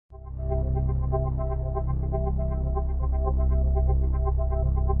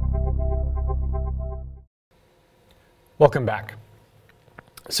Welcome back.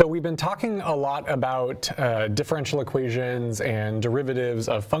 So we've been talking a lot about differential equations and derivatives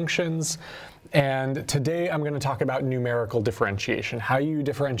of functions. And today I'm going to talk about numerical differentiation, how you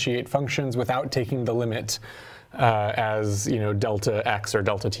differentiate functions without taking the limit as delta x or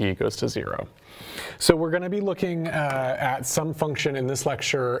delta t goes to 0. So we're going to be looking at some function in this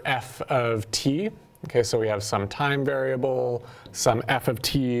lecture, f of t. Okay, so we have some time variable, some f of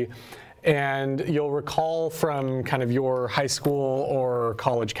t. And you'll recall from kind of your high school or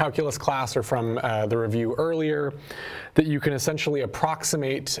college calculus class or from the review earlier that you can essentially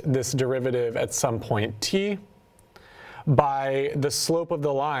approximate this derivative at some point t by the slope of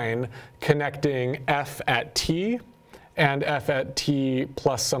the line connecting f at t and f at t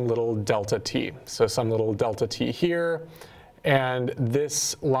plus some little delta t. So some little delta t here. And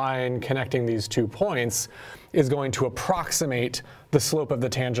this line connecting these 2 points is going to approximate the slope of the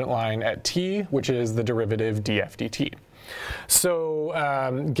tangent line at t, which is the derivative df dt.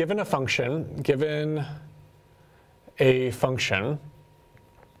 So given a function,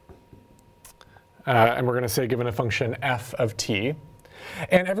 and we're going to say given a function f of t,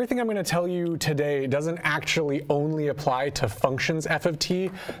 and everything I'm going to tell you today doesn't actually only apply to functions f of t.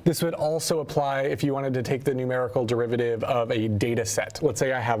 This would also apply if you wanted to take the numerical derivative of a data set. Let's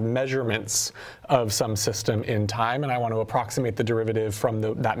say I have measurements of some system in time, and I want to approximate the derivative from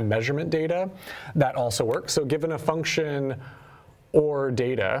that measurement data. That also works. So given a function or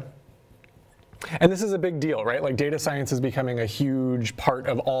data, and this is a big deal, right? Like data science is becoming a huge part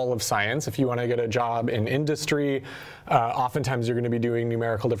of all of science. If you want to get a job in industry, oftentimes you're going to be doing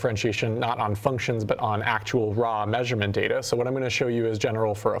numerical differentiation not on functions, but on actual raw measurement data. So what I'm going to show you is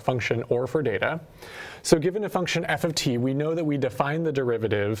general for a function or for data. So given a function f of t, we know that we define the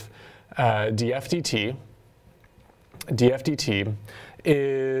derivative df dt. df dt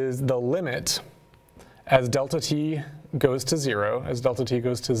is the limit as delta t goes to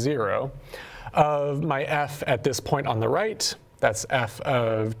 0, of my f at this point on the right, that's f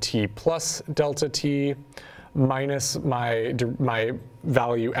of t plus delta t, minus my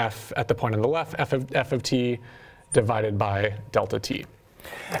value f at the point on the left, f of t divided by delta t.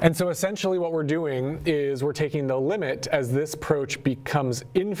 And so essentially what we're doing is we're taking the limit as this approach becomes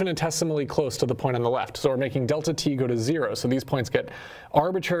infinitesimally close to the point on the left. So we're making delta t go to 0. So these points get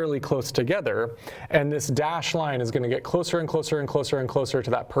arbitrarily close together. And this dashed line is going to get closer and closer and closer and closer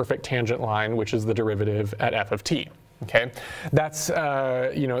to that perfect tangent line, which is the derivative at f of t. Okay, that's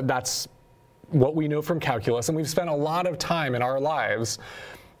that's what we know from calculus. And we've spent a lot of time in our lives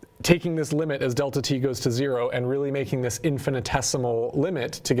taking this limit as delta t goes to 0 and really making this infinitesimal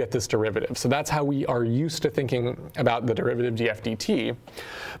limit to get this derivative. So that's how we are used to thinking about the derivative df dt.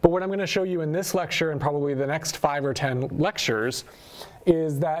 But what I'm going to show you in this lecture and probably the next 5 or 10 lectures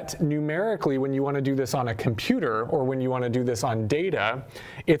is that numerically, when you want to do this on a computer or when you want to do this on data,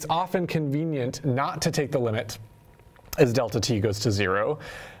 it's often convenient not to take the limit as delta t goes to 0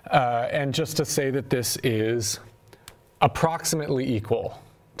 and just to say that this is approximately equal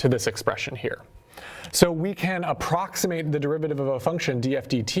to this expression here. So we can approximate the derivative of a function df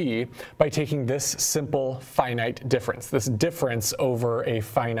dt by taking this simple finite difference, this difference over a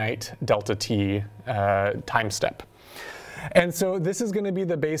finite delta t time step. And so this is going to be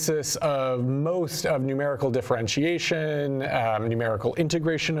the basis of most of numerical differentiation, numerical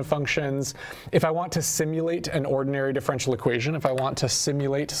integration of functions. If I want to simulate an ordinary differential equation, if I want to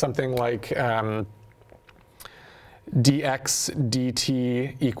simulate something like dx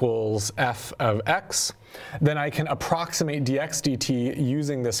dt equals f of x, then I can approximate dx dt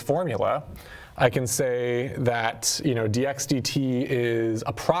using this formula. I can say that dx dt is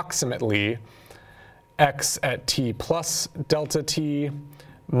approximately x at t plus delta t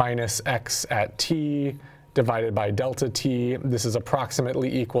minus x at t divided by delta t. This is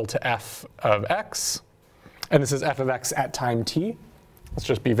approximately equal to f of x. And this is f of x at time t. Let's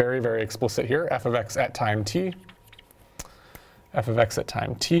just be very, very explicit here. F of x at time t. F of x at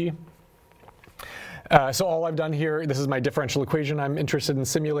time t. So all I've done here, this is my differential equation I'm interested in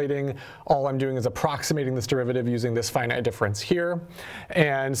simulating. All I'm doing is approximating this derivative using this finite difference here.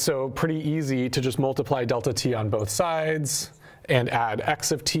 And so pretty easy to just multiply delta t on both sides and add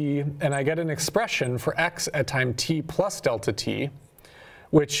x of t. And I get an expression for x at time t plus delta t,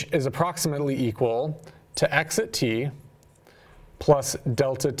 which is approximately equal to x at t plus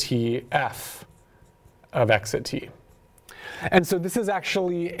delta t f of x at t. And so this is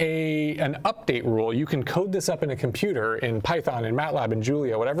actually an update rule. You can code this up in a computer, in Python, in Matlab, in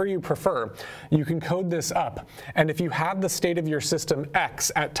Julia, whatever you prefer. You can code this up. And if you have the state of your system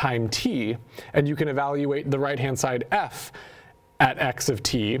x at time t, and you can evaluate the right-hand side f, at x of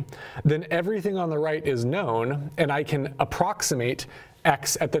t, then everything on the right is known, and I can approximate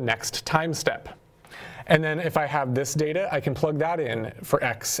x at the next time step. And then if I have this data, I can plug that in for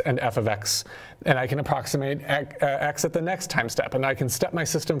x and f of x, and I can approximate x at the next time step, and I can step my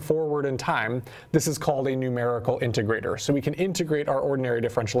system forward in time. This is called a numerical integrator. So we can integrate our ordinary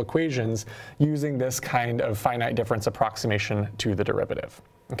differential equations using this kind of finite difference approximation to the derivative.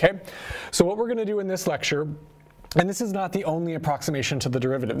 Okay? So what we're going to do in this lecture, and this is not the only approximation to the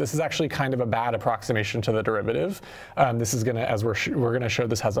derivative. This is actually kind of a bad approximation to the derivative. This is going to, as we're going to show,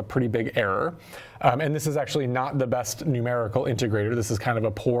 this has a pretty big error. And this is actually not the best numerical integrator. This is kind of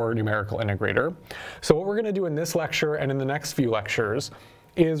a poor numerical integrator. So what we're going to do in this lecture and in the next few lectures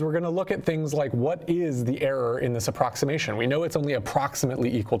is we're going to look at things like, what is the error in this approximation? We know it's only approximately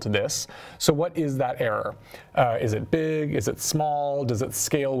equal to this. So what is that error? Is it big? Is it small? Does it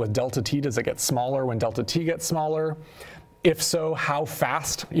scale with delta t? Does it get smaller when delta t gets smaller? If so, how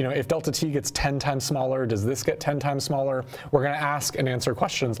fast? If delta t gets 10 times smaller, does this get 10 times smaller? We're going to ask and answer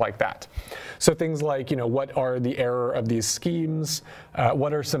questions like that. So things like, what are the error of these schemes?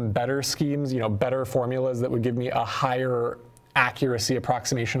 What are some better schemes, better formulas that would give me a higher accuracy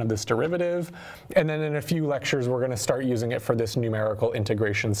approximation of this derivative? And then in a few lectures, we're going to start using it for this numerical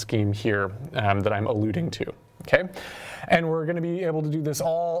integration scheme here that I'm alluding to. Okay? And we're going to be able to do this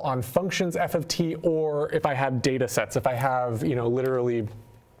all on functions f of t, or if I have data sets, if I have literally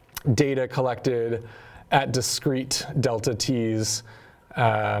data collected at discrete delta t's.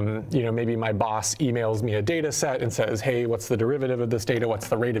 Maybe my boss emails me a data set and says, hey, what's the derivative of this data? What's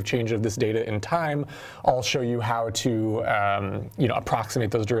the rate of change of this data in time? I'll show you how to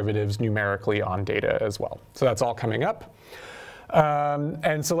approximate those derivatives numerically on data as well. So that's all coming up.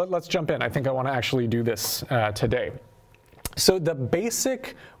 And so let's jump in. I think I want to actually do this today. So the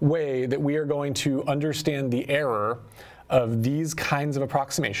basic way that we are going to understand the error of these kinds of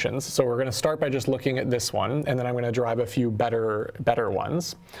approximations, so we're going to start by just looking at this one, and then I'm going to derive a few better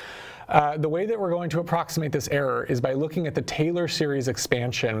ones. The way that we're going to approximate this error is by looking at the Taylor series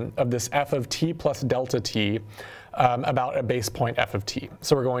expansion of this f of t plus delta t about a base point f of t.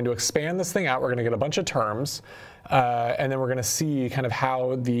 So we're going to expand this thing out. We're going to get a bunch of terms, and then we're going to see kind of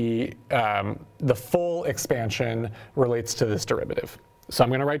how the full expansion relates to this derivative. So I'm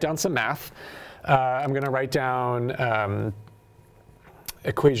going to write down some math. I'm going to write down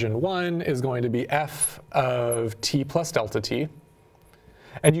equation 1 is going to be f of t plus delta t.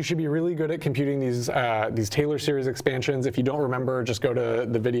 And you should be really good at computing these Taylor series expansions. If you don't remember, just go to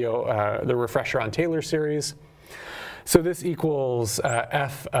the video, the refresher on Taylor series. So this equals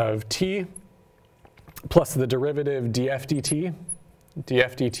f of t plus the derivative df dt,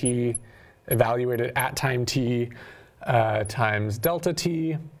 df dt evaluated at time t times delta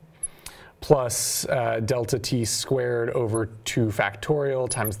t, plus delta t squared over 2 factorial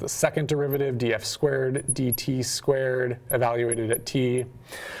times the second derivative, df squared dt squared evaluated at t,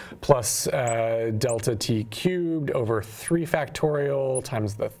 plus delta t cubed over 3 factorial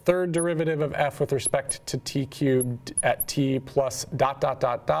times the third derivative of f with respect to t cubed at t, plus dot, dot,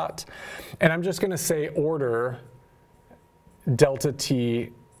 dot, dot. And I'm just going to say order delta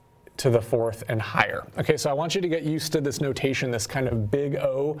t to the fourth and higher. Okay, so I want you to get used to this notation, this kind of big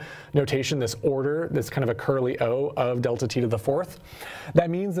O notation, this order, this kind of a curly O of delta t to the fourth. That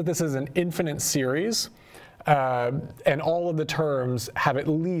means that this is an infinite series, and all of the terms have at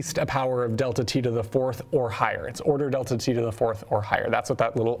least a power of delta t to the fourth or higher. It's order delta t to the fourth or higher. That's what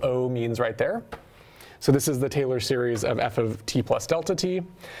that little O means right there. So this is the Taylor series of f of t plus delta t.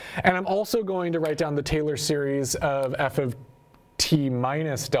 And I'm also going to write down the Taylor series of f of t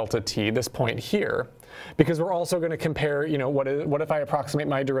minus delta t, this point here, because we're also going to compare, what if I approximate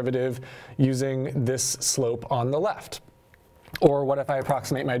my derivative using this slope on the left? Or what if I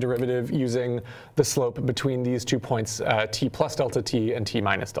approximate my derivative using the slope between these 2 points, t plus delta t and t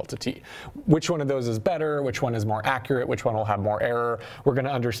minus delta t? Which one of those is better? Which one is more accurate? Which one will have more error? We're going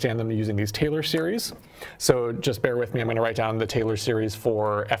to understand them using these Taylor series. So just bear with me. I'm going to write down the Taylor series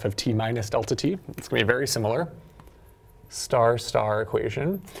for f of t minus delta t. It's going to be very similar. Star star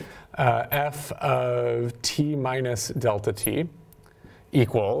equation, f of t minus delta t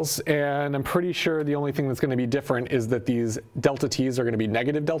equals, and I'm pretty sure the only thing that's going to be different is that these delta t's are going to be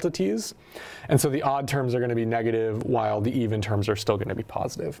negative delta t's, and so the odd terms are going to be negative while the even terms are still going to be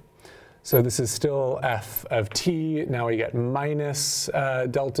positive. So this is still f of t. Now we get minus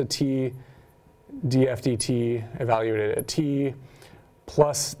delta t df dt evaluated at t,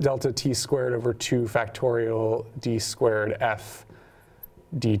 plus delta t squared over 2 factorial d squared f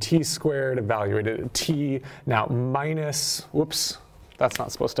dt squared evaluated at t. Now minus, whoops, that's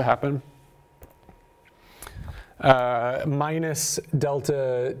not supposed to happen. minus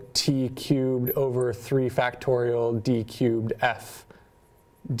delta t cubed over 3 factorial d cubed f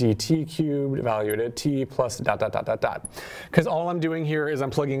dt cubed evaluated at t plus dot dot dot dot dot. Because all I'm doing here is I'm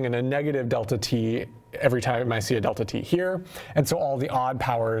plugging in a negative delta t every time I see a delta t here. And so all the odd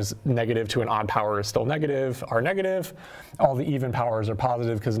powers negative to an odd power is still negative are negative. All the even powers are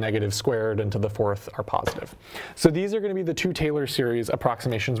positive because negative squared and to the fourth are positive. So these are going to be the two Taylor series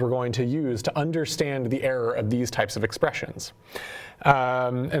approximations we're going to use to understand the error of these types of expressions.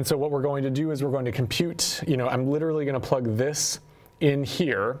 And so what we're going to do is we're going to compute, I'm literally going to plug this in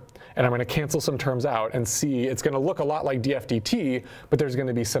here, and I'm going to cancel some terms out and see it's going to look a lot like df dt, but there's going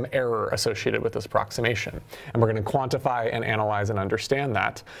to be some error associated with this approximation. And we're going to quantify and analyze and understand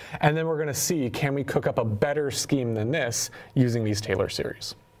that. And then we're going to see, can we cook up a better scheme than this using these Taylor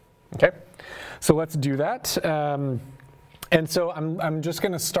series? Okay, so let's do that. And so I'm just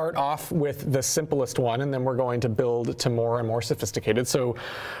going to start off with the simplest one, and then we're going to build to more and more sophisticated. So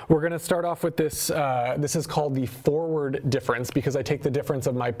we're going to start off with this. This is called the forward difference, because I take the difference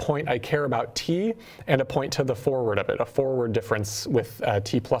of my point I care about t and a point to the forward of it, a forward difference with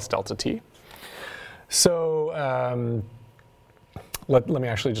t plus delta t. So let me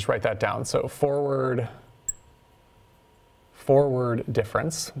actually just write that down. So forward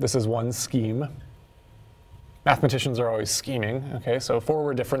difference. This is one scheme. Mathematicians are always scheming. Okay, so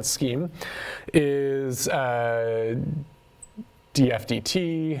forward difference scheme is df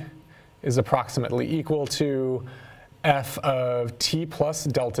dt is approximately equal to f of t plus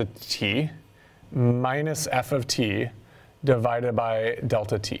delta t minus f of t divided by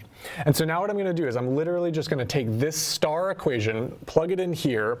delta t. And so now what I'm going to do is I'm literally just going to take this star equation, plug it in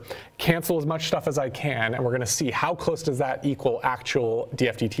here, cancel as much stuff as I can, and we're going to see how close does that equal actual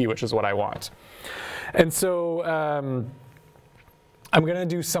df dt, which is what I want. And so I'm going to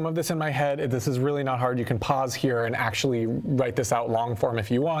do some of this in my head. This is really not hard. You can pause here and actually write this out long form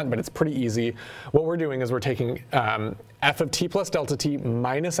if you want, but it's pretty easy. What we're doing is we're taking f of t plus delta t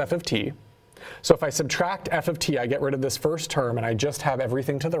minus f of t. So if I subtract f of t, I get rid of this first term, and I just have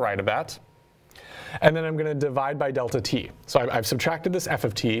everything to the right of that. And then I'm going to divide by delta t. So I've subtracted this f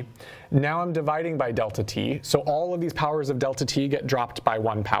of t. Now I'm dividing by delta t. So all of these powers of delta t get dropped by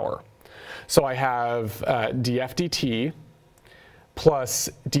one power. So I have df dt plus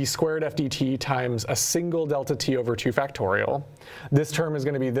d squared f dt times a single delta t over 2 factorial. This term is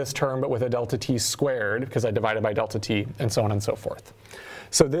going to be this term, but with a delta t squared, because I divided by delta t, and so on and so forth.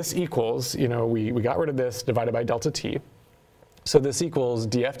 So this equals, we got rid of this, divided by delta t. So this equals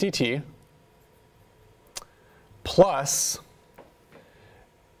df dt plus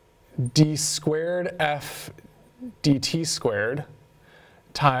d squared f dt squared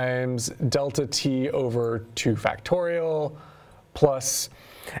times delta t over 2 factorial plus,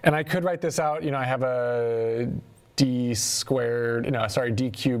 and I could write this out, I have a d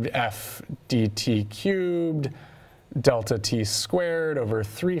cubed f dt cubed delta t squared over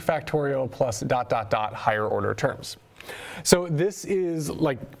 3 factorial plus dot dot dot higher order terms. So this is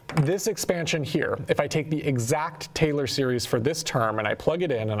like this expansion here. If I take the exact Taylor series for this term and I plug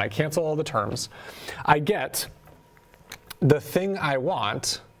it in and I cancel all the terms, I get the thing I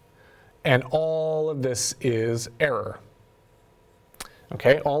want, and all of this is error.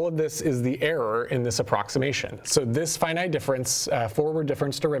 Okay, all of this is the error in this approximation. So this finite difference, forward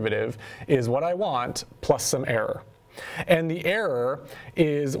difference derivative, is what I want plus some error. And the error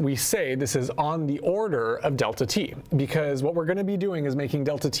is, we say this is on the order of delta t, because what we're going to be doing is making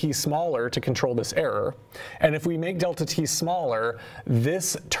delta t smaller to control this error. And if we make delta t smaller,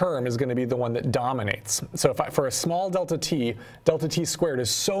 this term is going to be the one that dominates. So for a small delta t squared is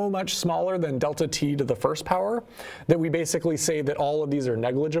so much smaller than delta t to the first power that we basically say that all of these are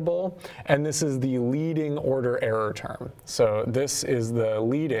negligible, and this is the leading order error term. So this is the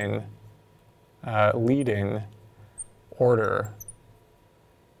leading order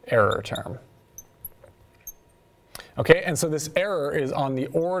error term. Okay, and so this error is on the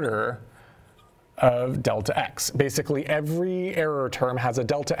order of delta x. Basically, every error term has a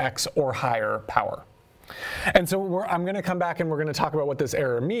delta x or higher power. And so I'm going to come back and we're going to talk about what this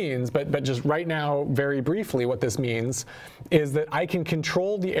error means, but just right now, very briefly, what this means is that I can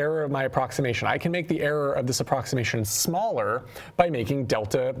control the error of my approximation. I can make the error of this approximation smaller by making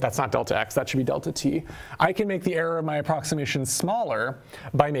delta, that's not delta x, that should be delta t. I can make the error of my approximation smaller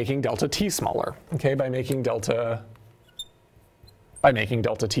by making delta t smaller, okay, by making delta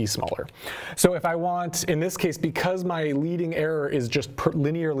t smaller. So if I want, in this case, because my leading error is just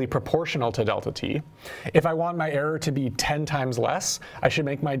linearly proportional to delta t, if I want my error to be 10 times less, I should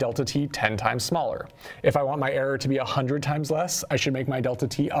make my delta t 10 times smaller. If I want my error to be 100 times less, I should make my delta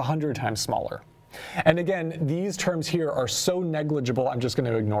t 100 times smaller. And again, these terms here are so negligible, I'm just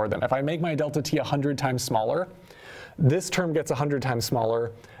going to ignore them. If I make my delta t 100 times smaller, this term gets 100 times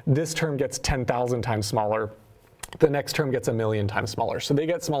smaller, this term gets 10,000 times smaller, the next term gets 1,000,000 times smaller. So they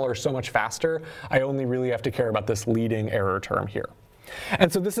get smaller so much faster, I only really have to care about this leading error term here.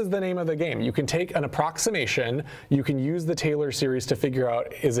 And so this is the name of the game. You can take an approximation, you can use the Taylor series to figure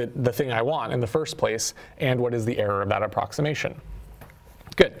out, is it the thing I want in the first place, and what is the error of that approximation.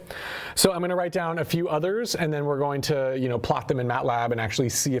 Good. So I'm going to write down a few others, and then we're going to plot them in Matlab and actually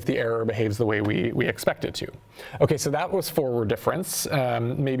see if the error behaves the way we expect it to. OK, so that was forward difference.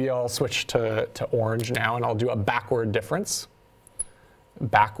 Maybe I'll switch to orange now, and I'll do a backward difference.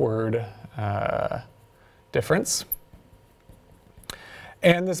 Backward difference.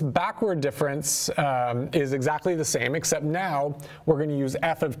 And this backward difference is exactly the same, except now we're going to use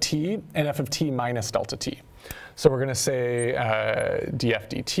f of t and f of t minus delta t. So we're going to say df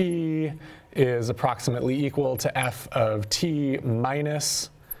dt is approximately equal to f of t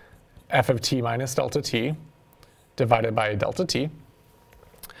minus delta t divided by delta t.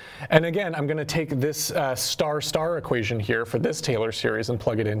 And again, I'm going to take this star-star equation here for this Taylor series and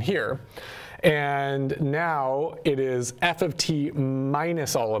plug it in here. And now it is f of t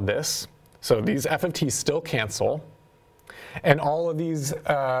minus all of this. So these f of t still cancel. And all of these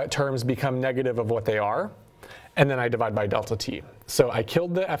terms become negative of what they are. And then I divide by delta t. So I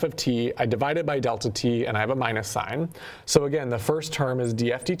killed the f of t, I divided by delta t, and I have a minus sign. So again, the first term is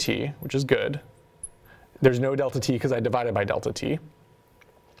df dt, which is good. There's no delta t because I divided by delta t.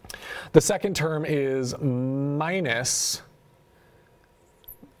 The second term is minus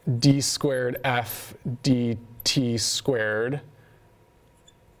d squared f dt squared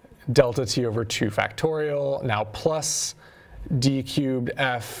delta t over 2 factorial, now plus d cubed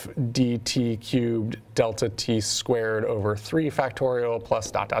f dt cubed delta t squared over 3 factorial plus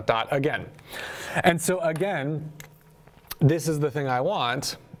dot dot dot again. And so again, this is the thing I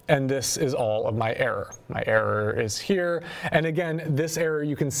want, and this is all of my error. My error is here. And again, this error,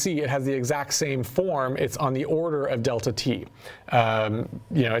 you can see it has the exact same form. It's on the order of delta t.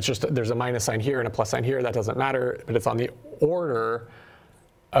 It's just there's a minus sign here and a plus sign here. That doesn't matter, but it's on the order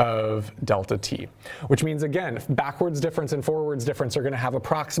of delta t, which means, again, backwards difference and forwards difference are going to have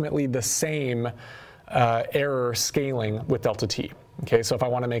approximately the same error scaling with delta t. Okay, so if I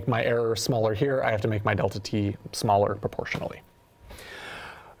want to make my error smaller here, I have to make my delta t smaller proportionally.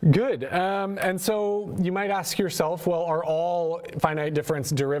 Good. And so you might ask yourself, well, are all finite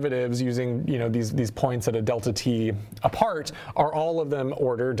difference derivatives using these points at a delta t apart, are all of them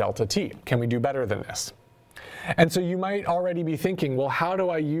order delta t? Can we do better than this? And so you might already be thinking, well, how do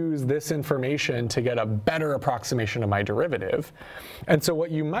I use this information to get a better approximation of my derivative? And so what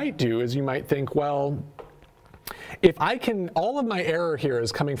you might do is you might think, well, if I can, all of my error here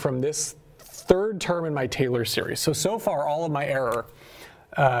is coming from this third term in my Taylor series. So far, all of my error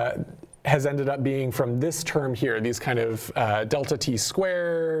has ended up being from this term here, these kind of delta t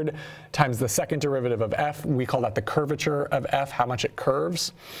squared times the second derivative of f. We call that the curvature of f, how much it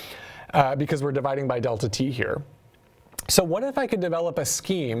curves, because we're dividing by delta t here. So what if I could develop a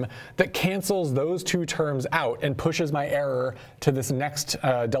scheme that cancels those two terms out and pushes my error to this next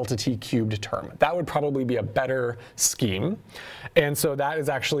delta t cubed term? That would probably be a better scheme. And so that is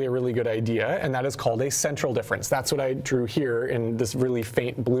actually a really good idea, and that is called a central difference. That's what I drew here in this really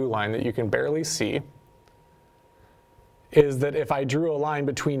faint blue line that you can barely see, is that if I drew a line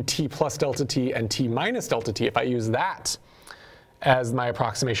between t plus delta t and t minus delta t, if I use that as my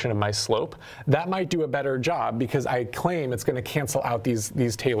approximation of my slope, that might do a better job because I claim it's going to cancel out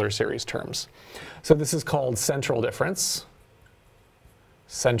these Taylor series terms. So this is called central difference.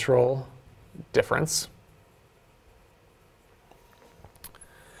 Central difference.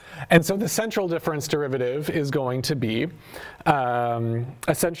 And so the central difference derivative is going to be,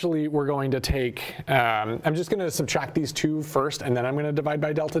 essentially, we're going to take, I'm just going to subtract these two first, and then I'm going to divide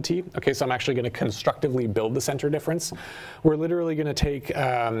by delta t. OK, so I'm actually going to constructively build the center difference. We're literally going to take,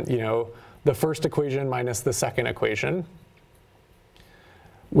 the first equation minus the second equation,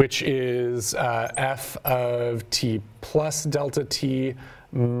 which is f of t plus delta t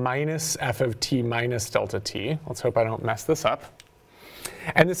minus f of t minus delta t. Let's hope I don't mess this up.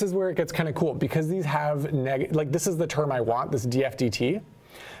 And this is where it gets kind of cool, because these have this is the term I want, this df dt.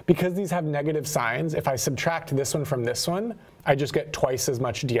 Because these have negative signs, if I subtract this one from this one, I just get twice as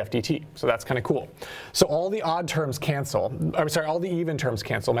much df dt. So that's kind of cool. So all the odd terms cancel. I'm sorry, all the even terms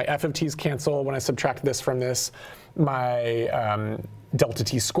cancel. My f of t's cancel when I subtract this from this. My delta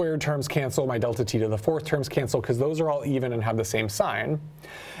t squared terms cancel. My delta t to the fourth terms cancel, because those are all even and have the same sign.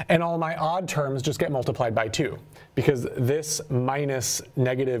 And all my odd terms just get multiplied by 2, because this minus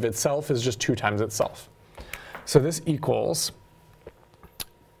negative itself is just 2 times itself. So this equals,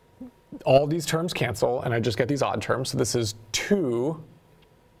 all these terms cancel, and I just get these odd terms. So this is 2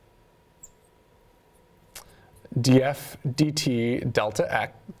 df dt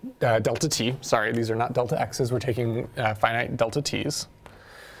delta t. Sorry, these are not delta x's. We're taking finite delta t's.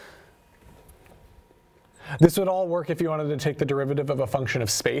 This would all work if you wanted to take the derivative of a function of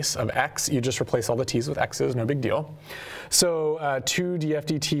space of x. You just replace all the t's with x's, no big deal. So 2 df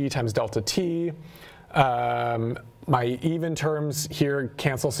dt times delta t. My even terms here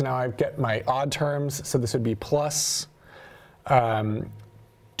cancel, so now I get my odd terms. So this would be plus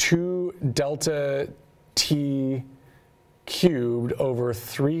 2 delta t cubed over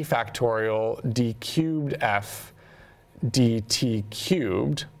 3 factorial d cubed f dt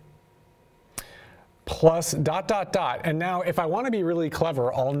cubed plus dot dot dot. And now if I want to be really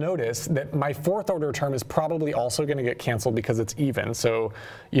clever, I'll notice that my fourth order term is probably also going to get canceled because it's even. So,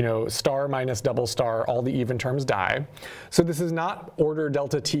 you know, star minus double star, all the even terms die. So this is not order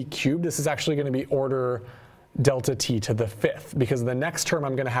delta t cubed. This is actually going to be order delta t to the fifth, because the next term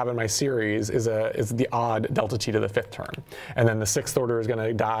I'm going to have in my series is the odd delta t to the fifth term. And then the sixth order is going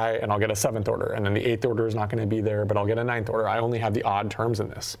to die, and I'll get a seventh order. And then the eighth order is not going to be there, but I'll get a ninth order. I only have the odd terms in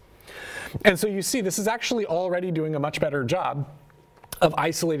this. And so you see, this is actually already doing a much better job of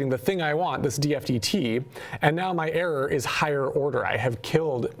isolating the thing I want, this df dt, and now my error is higher order. I have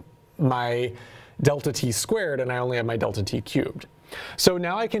killed my delta t squared, and I only have my delta t cubed. So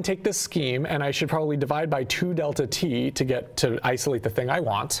now I can take this scheme, and I should probably divide by 2 delta t to isolate the thing I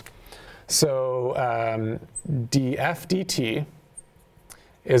want. So df dt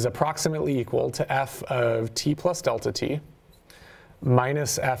is approximately equal to f of t plus delta t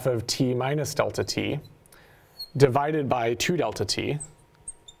minus f of t minus delta t divided by 2 delta t.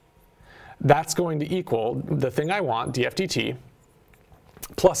 That's going to equal the thing I want, df dt,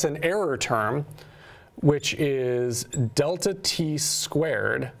 plus an error term, which is delta t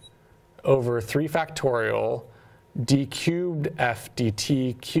squared over 3 factorial d cubed f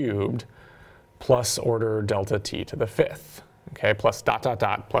dt cubed plus order delta t to the fifth, okay, plus dot dot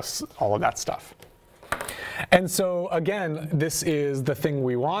dot plus all of that stuff. And so again, this is the thing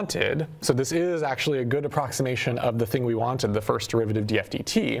we wanted. So this is actually a good approximation of the thing we wanted, the first derivative df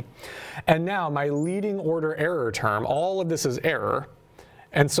dt. And now my leading order error term, all of this is error.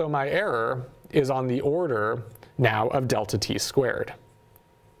 And so my error is on the order now of delta t squared.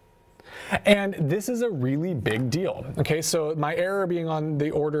 And this is a really big deal. Okay, so my error being on the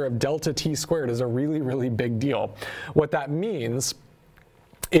order of delta t squared is a really, really big deal. What that means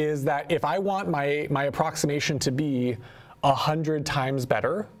is that if I want my approximation to be 100 times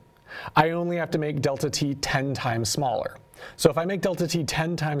better, I only have to make delta t 10 times smaller. So if I make delta t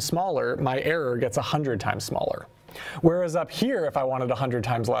 10 times smaller, my error gets 100 times smaller. Whereas up here, if I wanted 100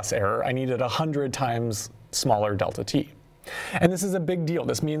 times less error, I needed 100 times smaller delta t. And this is a big deal.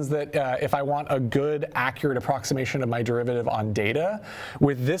 This means that if I want a good, accurate approximation of my derivative on data,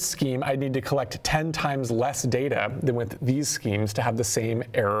 with this scheme, I need to collect 10 times less data than with these schemes to have the same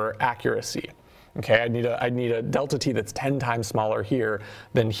error accuracy. Okay, I need a delta t that's 10 times smaller here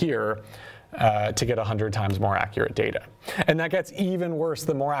than here to get 100 times more accurate data. And that gets even worse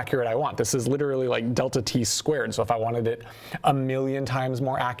the more accurate I want. This is literally like delta t squared. So if I wanted it 1,000,000 times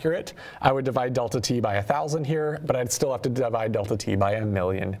more accurate, I would divide delta t by 1,000 here, but I'd still have to divide delta t by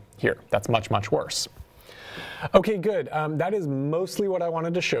 1,000,000 here. That's much, much worse. Okay, good. That is mostly what I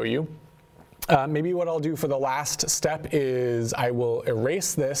wanted to show you. Maybe what I'll do for the last step is I will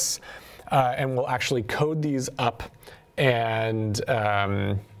erase this, and we'll actually code these up, and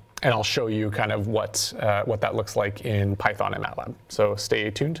I'll show you kind of what that looks like in Python and Matlab. So stay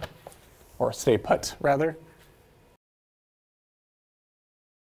tuned, or stay put, rather.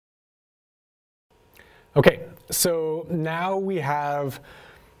 OK, so now we have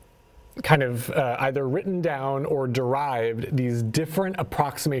kind of either written down or derived these different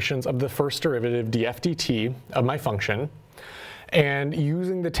approximations of the first derivative df dt of my function. And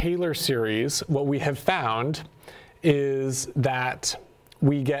using the Taylor series, what we have found is that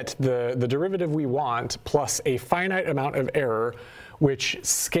we get the derivative we want plus a finite amount of error, which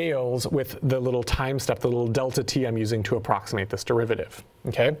scales with the little time step, the little delta t I'm using to approximate this derivative.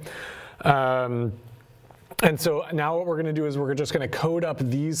 Okay, And so now what we're going to do is we're just going to code up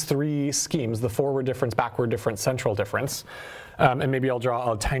these three schemes, the forward difference, backward difference, central difference. And maybe I'll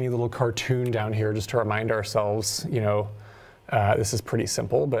draw a tiny little cartoon down here just to remind ourselves, this is pretty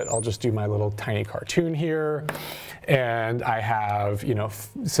simple, but I'll just do my little tiny cartoon here. And I have,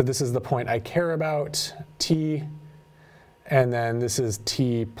 so this is the point I care about, t. And then this is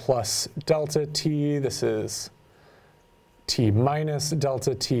t plus delta t. This is t minus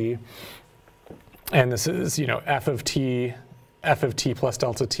delta t. And this is, f of t plus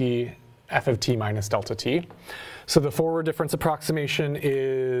delta t, f of t minus delta t. So the forward difference approximation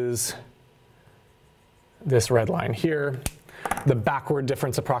is this red line here. The backward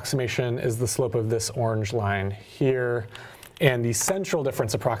difference approximation is the slope of this orange line here. And the central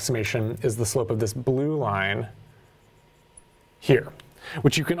difference approximation is the slope of this blue line here,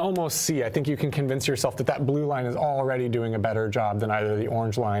 which you can almost see. I think you can convince yourself that that blue line is already doing a better job than either the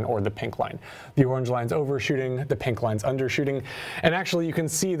orange line or the pink line. The orange line's overshooting, the pink line's undershooting. And actually, you can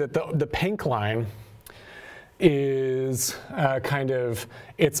see that the pink line is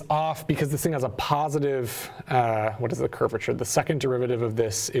it's off because this thing has a positive, what is the curvature? The second derivative of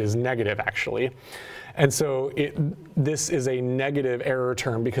this is negative, actually. And so this is a negative error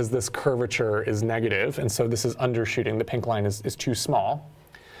term because this curvature is negative. And so this is undershooting. The pink line is too small.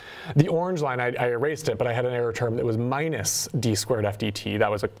 The orange line, I erased it, but I had an error term that was minus d squared f dt. That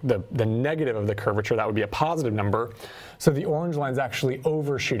was the negative of the curvature. That would be a positive number. So the orange line is actually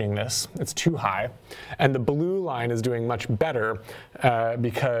overshooting this. It's too high. And the blue line is doing much better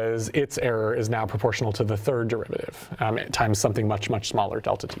because its error is now proportional to the third derivative times something much, much smaller,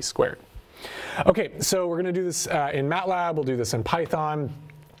 delta t squared. OK, so we're going to do this in Matlab. We'll do this in Python.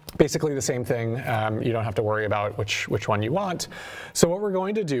 Basically the same thing. You don't have to worry about which one you want. So what we're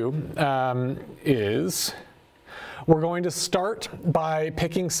going to do is we're going to start by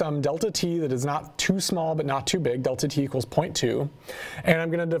picking some delta t that is not too small but not too big. Delta t equals 0.2. And I'm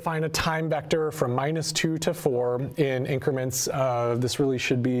going to define a time vector from -2 to 4 in increments of, this really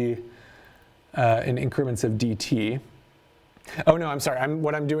should be in increments of dt. Oh, no, I'm sorry.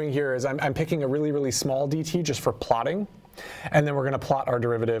 What I'm doing here is I'm picking a really, really small dt just for plotting. And then we're going to plot our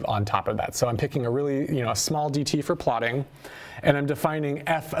derivative on top of that. So I'm picking a really, a small dt for plotting. And I'm defining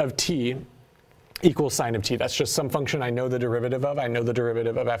f of t equals sine of t. That's just some function I know the derivative of. I know the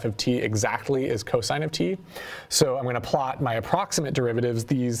derivative of f of t exactly is cosine of t. So I'm going to plot my approximate derivatives,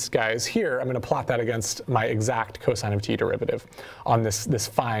 these guys here. I'm going to plot that against my exact cosine of t derivative on this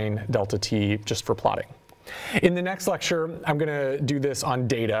fine delta t just for plotting. In the next lecture, I'm going to do this on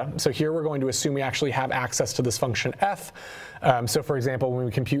data. So here we're going to assume we actually have access to this function f. So for example, when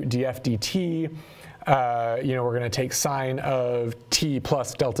we compute df dt, we're going to take sine of t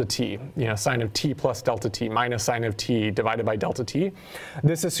plus delta t, sine of t plus delta t minus sine of t divided by delta t.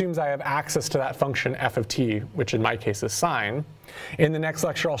 This assumes I have access to that function f of t, which in my case is sine. In the next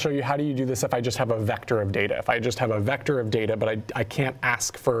lecture, I'll show you how do you do this if I just have a vector of data. If I just have a vector of data, but I can't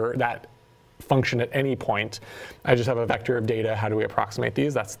ask for that function at any point. I just have a vector of data. How do we approximate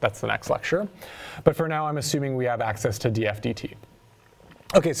these? That's the next lecture. But for now, I'm assuming we have access to df dt.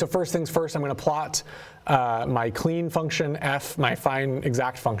 OK, so first things first, I'm going to plot my clean function f, my fine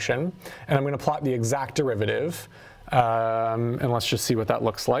exact function. And I'm going to plot the exact derivative. And let's just see what that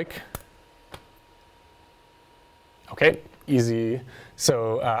looks like. OK, easy.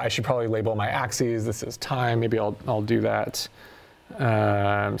 So I should probably label my axes. This is time. Maybe I'll do that.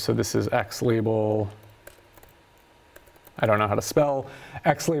 So this is x label. I don't know how to spell.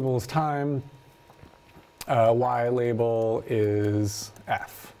 X label is time. Y label is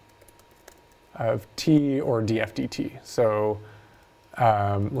f of t or df dt. So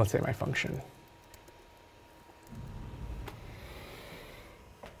let's say my function.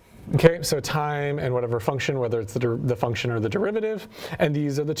 OK, so time and whatever function, whether it's the function or the derivative. And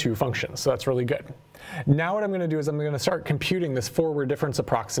these are the two functions. So that's really good. Now what I'm going to do is I'm going to start computing this forward difference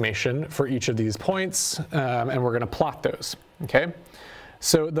approximation for each of these points. And we're going to plot those. OK,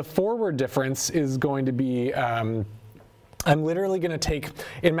 so the forward difference is going to be I'm literally going to take,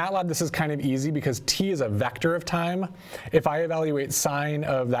 in Matlab this is kind of easy because t is a vector of time. If I evaluate sine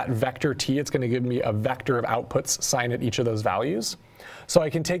of that vector t, it's going to give me a vector of outputs sine at each of those values. So I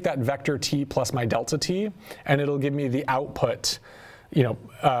can take that vector t plus my delta t, and it'll give me the output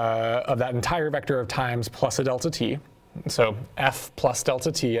of that entire vector of times plus a delta t. So f plus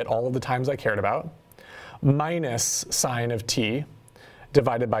delta t at all of the times I cared about, minus sine of t.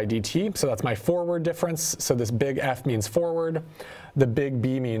 divided by dt. So that's my forward difference. So this big F means forward. The big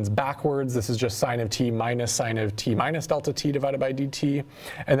B means backwards. This is just sine of t minus delta t divided by dt.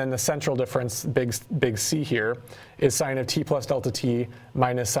 And then the central difference, big C here, is sine of t plus delta t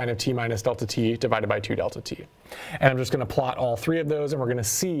minus sine of t minus delta t divided by 2 delta t. And I'm just going to plot all three of those, and we're going to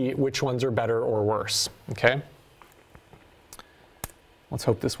see which ones are better or worse. Okay? Let's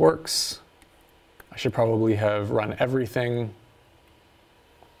hope this works. I should probably have run everything.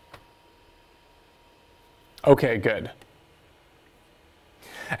 OK, good.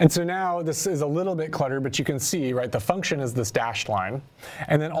 And so now this is a little bit cluttered, but you can see, right, the function is this dashed line.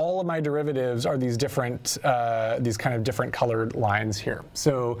 And then all of my derivatives are these different, these kind of different colored lines here.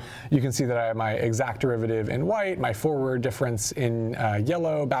 So you can see that I have my exact derivative in white, my forward difference in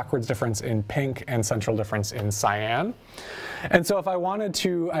yellow, backwards difference in pink, and central difference in cyan. And so if I wanted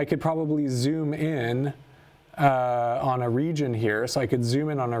to, I could probably zoom in on a region here. So I could zoom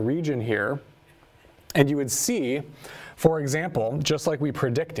in on a region here, and you would see, for example, just like we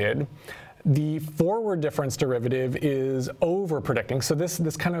predicted, the forward difference derivative is over-predicting. So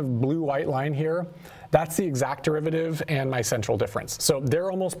this kind of blue-white line here, that's the exact derivative and my central difference. So they're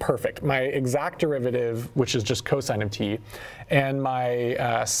almost perfect. My exact derivative, which is just cosine of t, and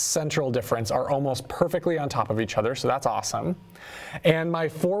my central difference are almost perfectly on top of each other, so that's awesome. And my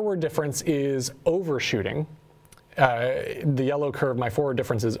forward difference is overshooting. The yellow curve, my forward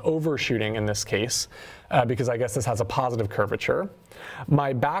difference, is overshooting in this case, because I guess this has a positive curvature.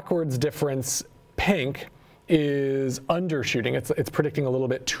 My backwards difference, pink, is undershooting. It's predicting a little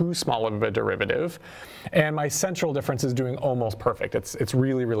bit too small of a derivative. And my central difference is doing almost perfect. It's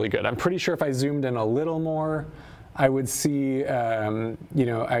really, really good. I'm pretty sure if I zoomed in a little more, I would see, you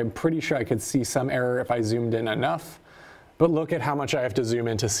know, I'm pretty sure I could see some error if I zoomed in enough. But look at how much I have to zoom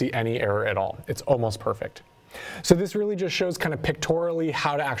in to see any error at all. It's almost perfect. So this really just shows kind of pictorially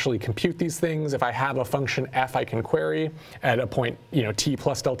how to actually compute these things. If I have a function f I can query at a point, you know, t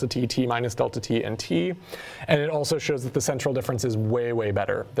plus delta t, t minus delta t, and t. And it also shows that the central difference is way, way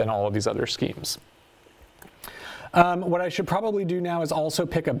better than all of these other schemes. What I should probably do now is also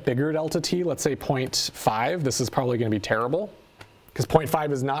pick a bigger delta t, let's say 0.5. This is probably going to be terrible, because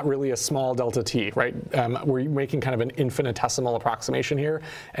 0.5 is not really a small delta t, right? We're making kind of an infinitesimal approximation here,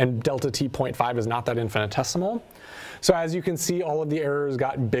 and delta t 0.5 is not that infinitesimal. So as you can see, all of the errors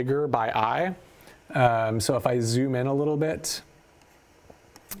got bigger by I. So if I zoom in a little bit,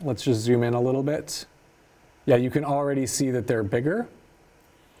 let's just zoom in a little bit. Yeah, you can already see that they're bigger.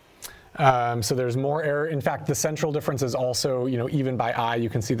 So there's more error. In fact, the central difference is also, you know, even by I, you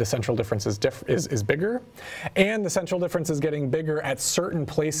can see the central difference is bigger. And the central difference is getting bigger at certain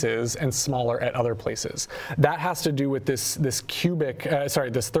places and smaller at other places. That has to do with this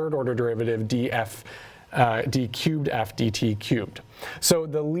third order derivative d cubed f dt cubed. So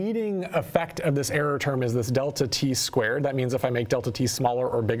the leading effect of this error term is this delta t squared. That means if I make delta t smaller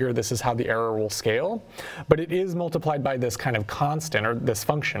or bigger, this is how the error will scale. But it is multiplied by this kind of constant, or this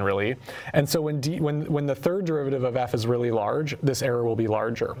function really. And so when the third derivative of f is really large, this error will be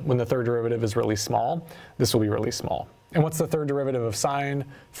larger. When the third derivative is really small, this will be really small. And what's the third derivative of sine?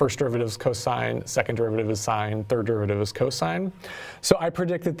 First derivative is cosine, second derivative is sine, third derivative is cosine. So I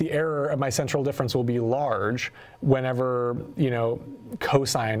predict that the error of my central difference will be large whenever, you know,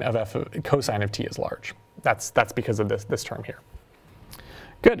 cosine of t is large. That's because of this term here.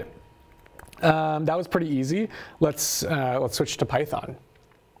 Good. That was pretty easy. Let's switch to Python.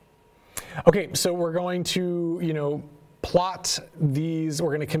 Okay, so we're going to, you know, plot these, we're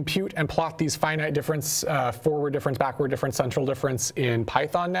going to compute and plot these finite difference, forward difference, backward difference, central difference in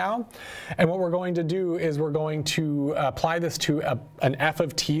Python now. And what we're going to do is we're going to apply this to an f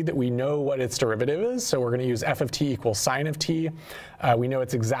of t that we know what its derivative is. So we're going to use f of t equals sine of t. We know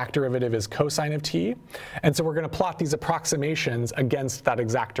its exact derivative is cosine of t. And so we're going to plot these approximations against that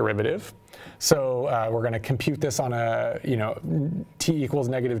exact derivative. So we're going to compute this on a, you know, t equals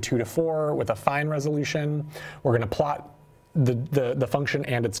 -2 to 4 with a fine resolution. We're going to plot the function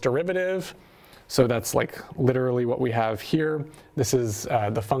and its derivative. So that's like literally what we have here. This is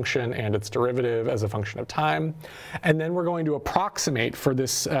the function and its derivative as a function of time. And then we're going to approximate for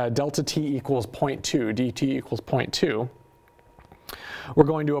this delta t equals 0.2, dt equals 0.2. We're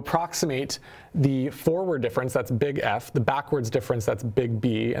going to approximate the forward difference, that's big F, the backwards difference, that's big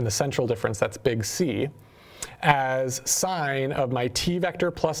B, and the central difference, that's big C, as sine of my t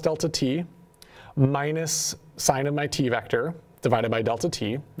vector plus delta t minus sine of my t vector divided by delta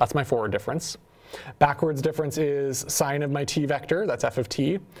t. That's my forward difference. Backwards difference is sine of my t vector, that's f of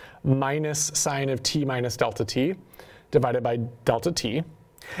t, minus sine of t minus delta t divided by delta t.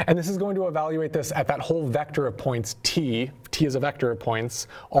 And this is going to evaluate this at that whole vector of points t. T is a vector of points,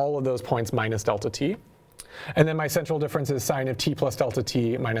 all of those points minus delta t. And then my central difference is sine of t plus delta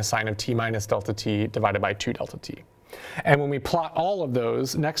t minus sine of t minus delta t divided by 2 delta t. And when we plot all of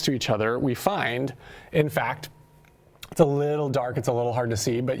those next to each other, we find, in fact, it's a little dark, it's a little hard to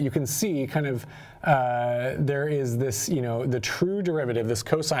see, but you can see kind of there is this, the true derivative, this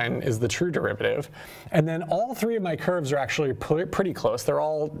cosine is the true derivative. And then all three of my curves are actually pretty close. They're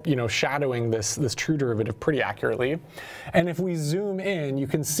all, shadowing this true derivative pretty accurately. And if we zoom in, you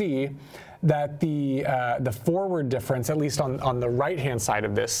can see that the forward difference, at least on the right-hand side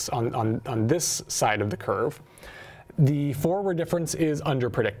of this, on this side of the curve, the forward difference is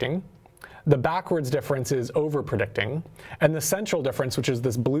under-predicting. The backwards difference is over-predicting, and the central difference, which is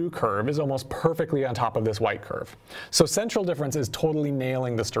this blue curve, is almost perfectly on top of this white curve. So central difference is totally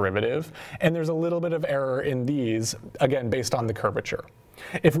nailing this derivative, and there's a little bit of error in these, again, based on the curvature.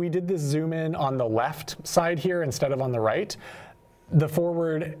 If we did this zoom in on the left side here instead of on the right, the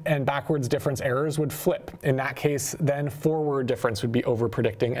forward and backwards difference errors would flip. In that case, then forward difference would be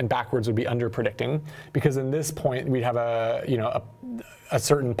over-predicting and backwards would be under-predicting, because in this point we'd have a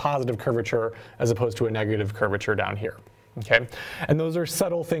certain positive curvature as opposed to a negative curvature down here. Okay, and those are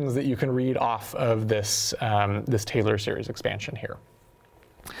subtle things that you can read off of this this Taylor series expansion here.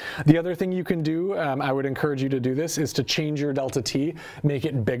 The other thing you can do, I would encourage you to do this, is to change your delta t, make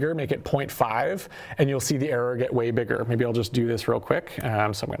it bigger, make it 0.5, and you'll see the error get way bigger. Maybe I'll just do this real quick. So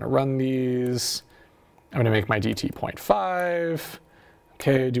I'm going to run these. I'm going to make my dt 0.5.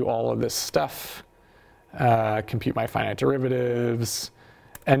 Okay, do all of this stuff. Compute my finite derivatives.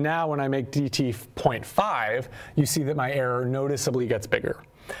 And now when I make dt 0.5, you see that my error noticeably gets bigger.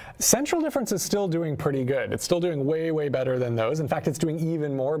 Central difference is still doing pretty good. It's still doing way, way better than those. In fact, it's doing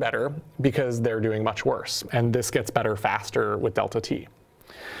even more better because they're doing much worse. And this gets better faster with delta t.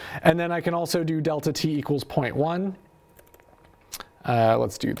 And then I can also do delta t equals 0.1.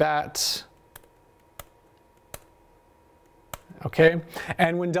 Let's do that. Okay,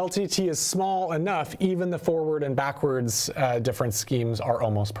 and when delta t is small enough, even the forward and backwards difference schemes are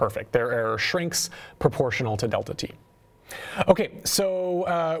almost perfect. Their error shrinks proportional to delta t. Okay,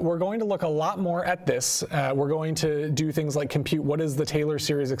 so we're going to look a lot more at this. We're going to do things like compute what is the Taylor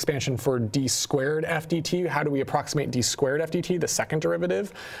series expansion for d squared f dt. How do we approximate d squared f dt, the second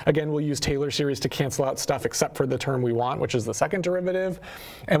derivative? Again, we'll use Taylor series to cancel out stuff except for the term we want, which is the second derivative.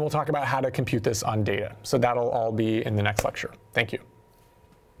 And we'll talk about how to compute this on data. So that'll all be in the next lecture. Thank you.